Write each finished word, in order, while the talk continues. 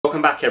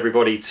Welcome back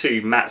everybody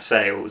to Matt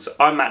Sales.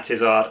 I'm Matt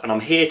Tizzard and I'm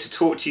here to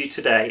talk to you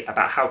today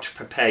about how to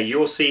prepare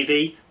your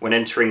CV when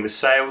entering the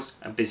sales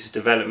and business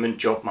development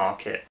job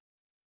market.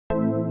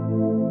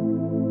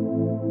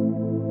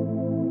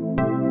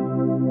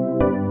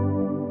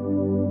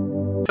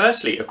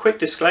 Firstly, a quick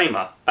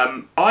disclaimer.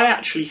 I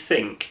actually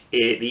think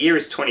the year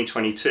is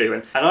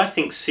 2022 and I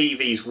think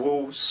CVs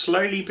will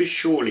slowly but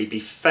surely be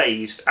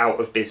phased out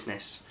of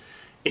business.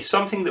 It's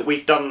something that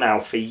we've done now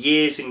for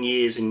years and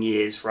years and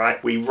years,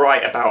 right? We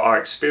write about our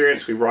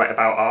experience, we write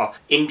about our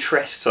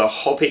interests, our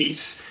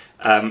hobbies,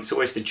 it's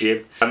always the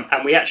jib,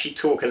 and we actually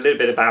talk a little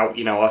bit about,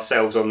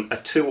 ourselves on a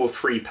 2 or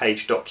 3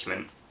 page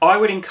document. I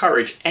would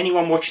encourage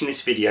anyone watching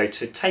this video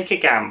to take a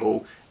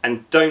gamble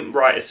and don't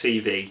write a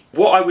CV.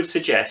 What I would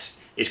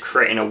suggest is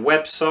creating a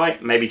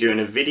website, maybe doing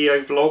a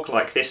video vlog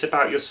like this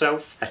about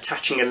yourself,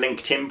 attaching a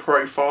LinkedIn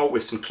profile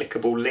with some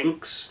clickable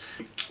links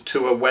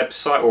to a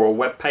website or a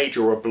web page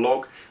or a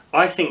blog.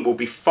 I think will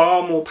be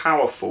far more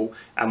powerful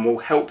and will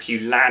help you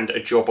land a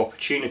job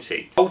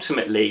opportunity.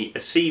 Ultimately, a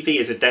CV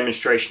is a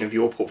demonstration of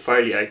your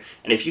portfolio,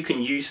 and if you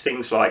can use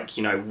things like,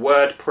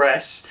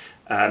 WordPress,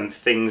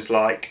 things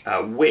like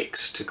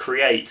Wix to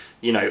create,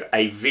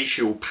 a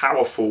visual,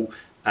 powerful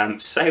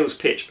sales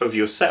pitch of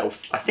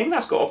yourself, I think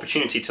that's got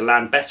opportunity to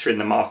land better in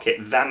the market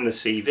than the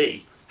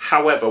CV.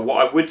 However,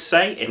 what I would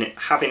say, in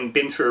having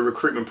been through a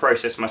recruitment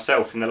process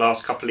myself in the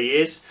last couple of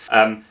years,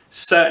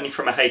 certainly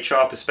from a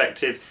HR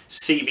perspective,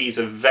 CVs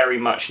are very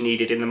much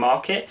needed in the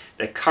market.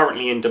 They're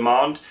currently in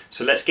demand.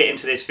 So let's get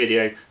into this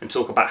video and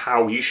talk about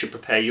how you should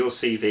prepare your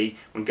CV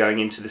when going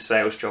into the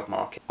sales job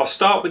market. I'll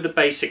start with the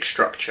basic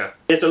structure.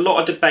 There's a lot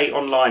of debate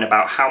online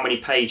about how many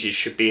pages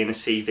should be in a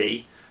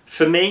CV.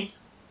 For me,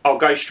 I'll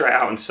go straight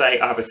out and say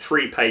I have a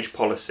 3-page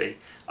policy.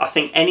 I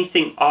think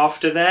anything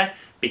after there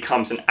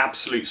becomes an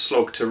absolute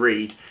slog to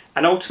read.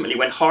 And ultimately,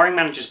 when hiring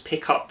managers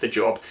pick up the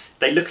job,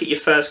 they look at your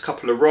first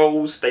couple of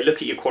roles, they look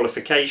at your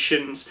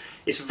qualifications.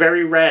 It's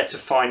very rare to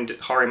find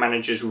hiring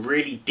managers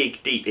really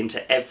dig deep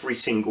into every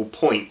single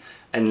point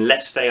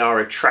unless they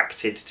are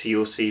attracted to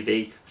your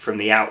CV from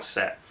the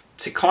outset.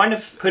 To kind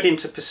of put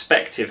into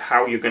perspective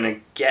how you're going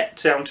to get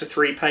down to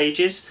 3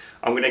 pages,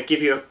 I'm going to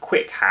give you a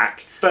quick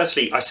hack.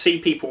 Firstly, I see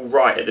people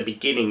write at the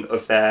beginning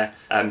of their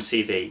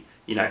CV,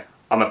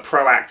 I'm a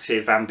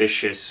proactive,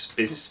 ambitious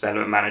business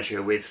development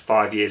manager with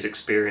 5 years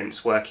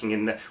experience working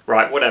in the...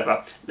 Right,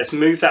 whatever. Let's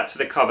move that to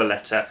the cover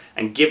letter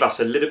and give us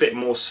a little bit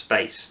more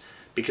space,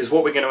 because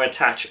what we're going to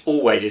attach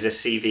always is a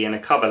CV and a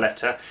cover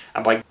letter,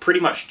 and by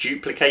pretty much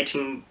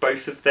duplicating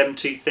both of them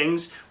 2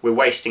 things, we're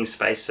wasting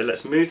space. So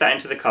let's move that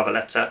into the cover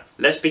letter.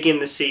 Let's begin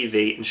the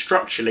CV, and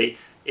structurally,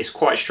 it's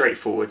quite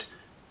straightforward.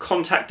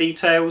 Contact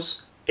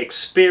details,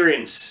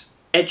 experience,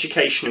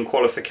 education and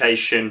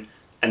qualification,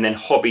 and then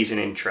hobbies and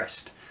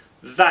interest.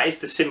 That is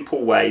the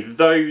simple way.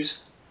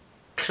 Those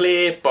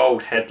clear,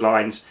 bold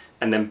headlines,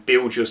 and then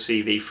build your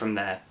CV from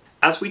there.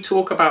 As we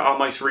talk about our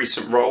most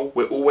recent role,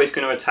 we're always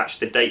going to attach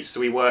the dates that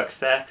we worked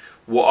there,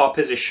 what our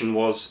position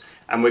was,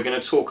 and we're going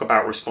to talk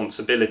about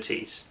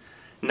responsibilities.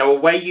 Now, a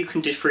way you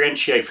can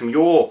differentiate from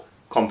your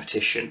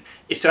competition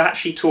is to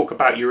actually talk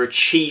about your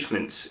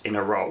achievements in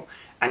a role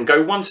and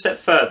go one step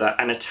further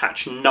and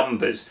attach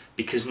numbers,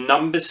 because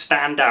numbers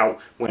stand out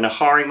when a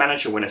hiring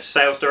manager, when a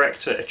sales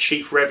director, a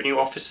chief revenue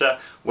officer,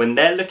 when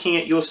they're looking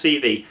at your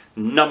CV,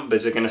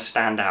 numbers are going to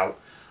stand out.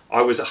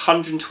 I was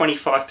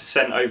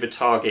 125% over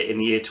target in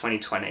the year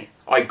 2020.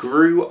 I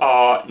grew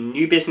our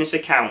new business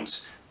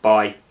accounts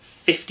by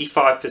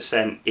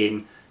 55%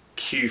 in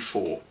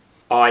Q4.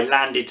 I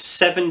landed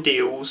 7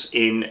 deals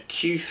in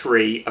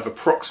Q3 of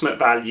approximate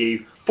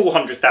value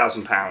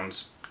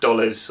 £400,000,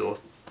 dollars or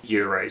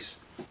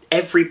euros.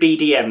 Every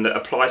BDM that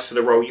applies for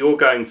the role you're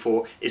going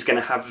for is going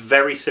to have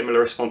very similar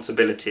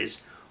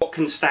responsibilities. What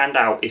can stand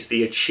out is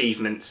the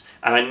achievements,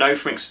 and I know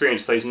from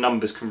experience those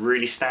numbers can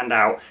really stand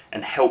out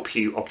and help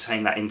you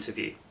obtain that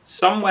interview.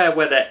 Somewhere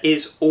where there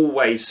is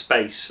always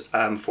space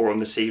for on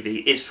the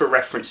CV is for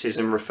references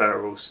and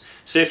referrals.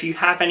 So if you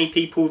have any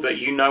people that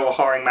you know a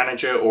hiring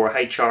manager or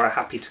a HR are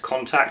happy to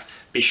contact,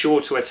 be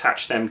sure to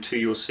attach them to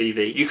your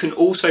CV. You can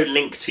also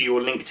link to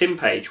your LinkedIn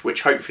page,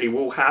 which hopefully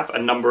will have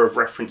a number of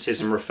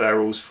references and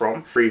referrals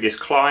from previous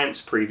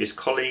clients, previous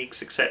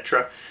colleagues,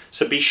 etc.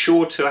 So be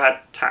sure to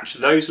attach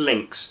those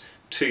links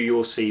to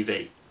your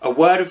CV. A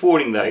word of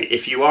warning though,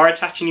 if you are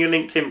attaching your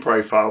LinkedIn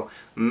profile,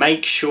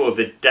 make sure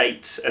the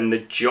dates and the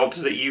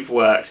jobs that you've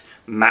worked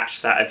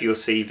match that of your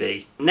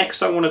CV.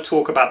 Next, I want to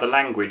talk about the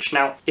language.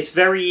 Now, it's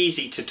very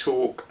easy to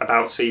talk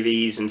about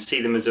CVs and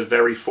see them as a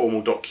very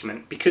formal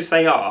document, because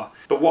they are.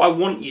 But what I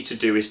want you to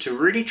do is to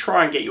really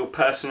try and get your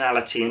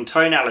personality and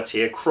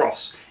tonality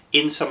across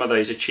in some of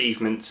those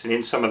achievements and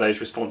in some of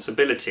those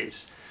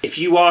responsibilities. If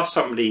you are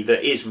somebody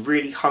that is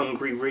really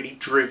hungry, really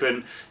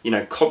driven,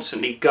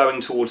 constantly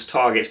going towards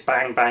targets,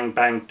 bang, bang,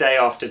 bang, day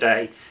after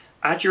day,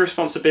 add your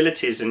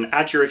responsibilities and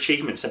add your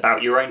achievements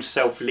about your own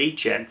self-lead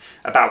gen,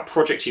 about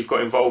projects you've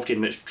got involved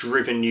in that's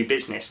driven new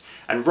business,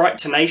 and write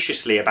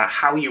tenaciously about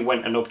how you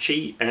went and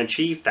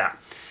achieved that.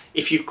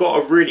 If you've got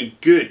a really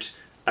good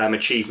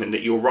achievement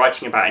that you're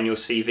writing about in your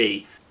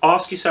CV,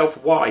 Ask yourself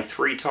why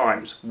 3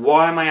 times.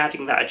 Why am I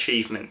adding that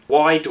achievement?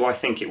 Why do I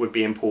think it would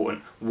be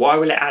important? Why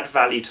will it add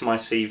value to my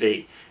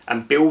CV?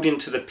 And build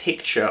into the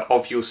picture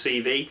of your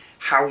CV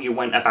how you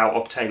went about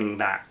obtaining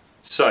that.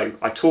 So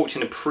I talked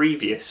in a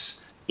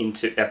previous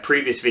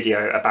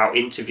video about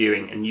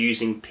interviewing and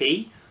using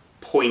P,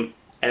 point,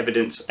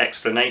 evidence,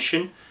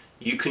 explanation.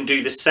 You can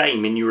do the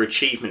same in your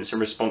achievements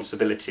and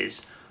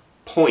responsibilities.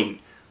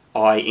 Point,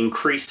 I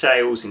increased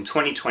sales in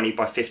 2020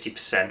 by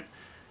 50%.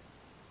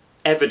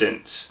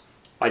 Evidence,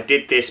 I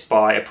did this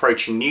by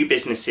approaching new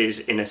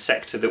businesses in a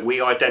sector that we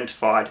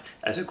identified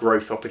as a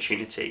growth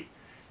opportunity.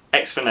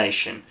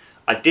 Explanation,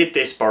 I did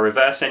this by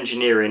reverse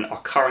engineering our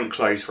current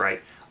close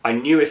rate. I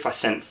knew if I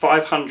sent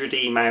 500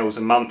 emails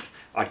a month,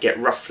 I'd get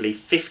roughly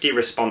 50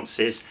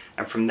 responses,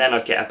 and from then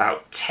I'd get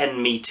about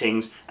 10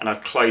 meetings and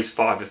I'd close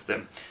 5 of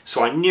them.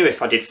 So I knew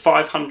if I did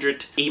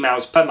 500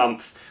 emails per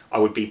month, I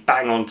would be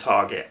bang on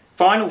target.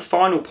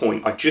 Final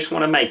point I just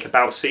want to make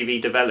about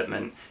CV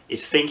development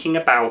is thinking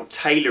about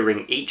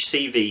tailoring each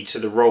CV to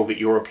the role that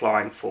you're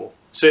applying for.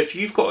 So if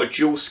you've got a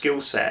dual skill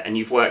set and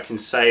you've worked in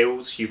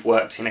sales, you've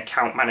worked in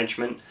account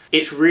management,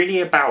 it's really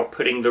about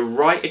putting the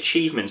right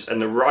achievements and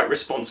the right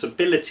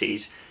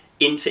responsibilities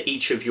into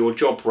each of your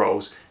job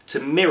roles to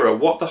mirror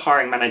what the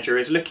hiring manager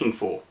is looking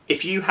for.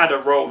 If you had a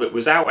role that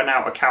was out and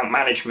out account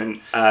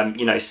management,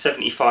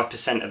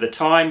 75% of the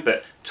time,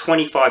 but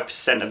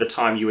 25% of the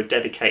time you were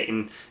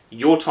dedicating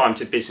your time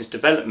to business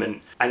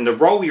development, and the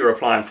role you're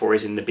applying for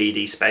is in the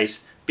BD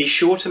space, be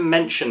sure to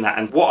mention that.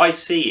 And what I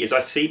see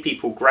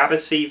people grab a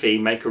CV,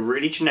 make a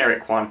really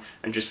generic one,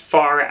 and just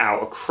fire it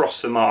out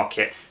across the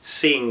market,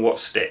 seeing what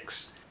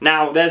sticks.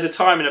 Now, there's a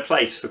time and a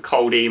place for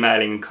cold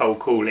emailing and cold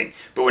calling,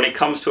 but when it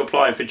comes to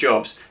applying for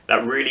jobs,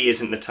 that really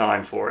isn't the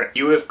time for it.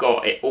 You have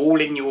got it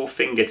all in your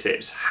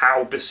fingertips,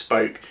 how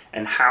bespoke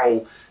and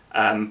how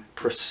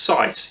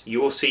precise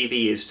your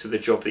CV is to the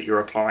job that you're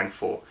applying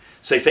for.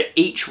 So for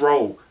each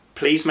role,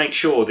 please make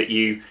sure that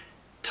you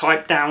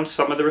type down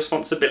some of the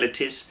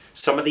responsibilities,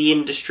 some of the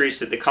industries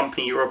that the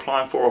company you're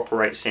applying for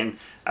operates in,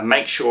 and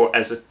make sure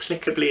as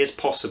applicably as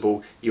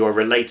possible you are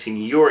relating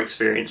your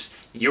experience,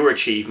 your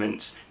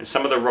achievements, and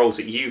some of the roles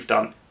that you've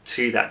done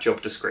to that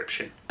job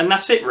description. And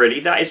that's it really.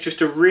 That is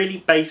just a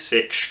really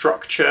basic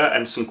structure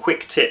and some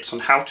quick tips on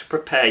how to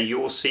prepare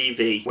your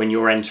CV when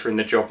you're entering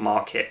the job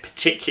market,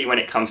 particularly when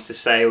it comes to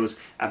sales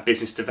and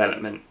business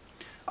development.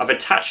 I've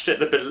attached at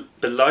the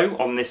below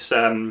on this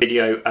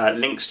video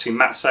links to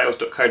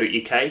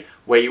mattsales.co.uk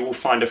where you will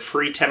find a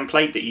free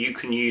template that you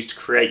can use to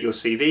create your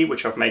CV,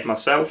 which I've made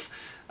myself.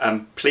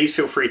 Please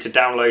feel free to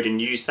download and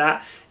use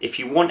that. If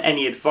you want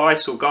any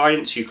advice or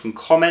guidance, you can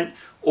comment,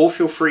 or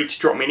feel free to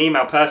drop me an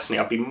email personally.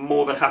 I'd be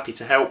more than happy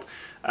to help.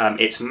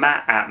 It's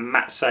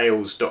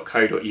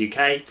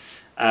matt@mattsales.co.uk.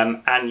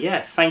 And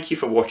yeah, thank you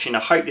for watching. I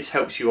hope this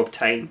helps you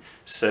obtain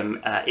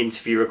some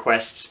interview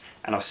requests,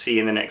 and I'll see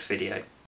you in the next video.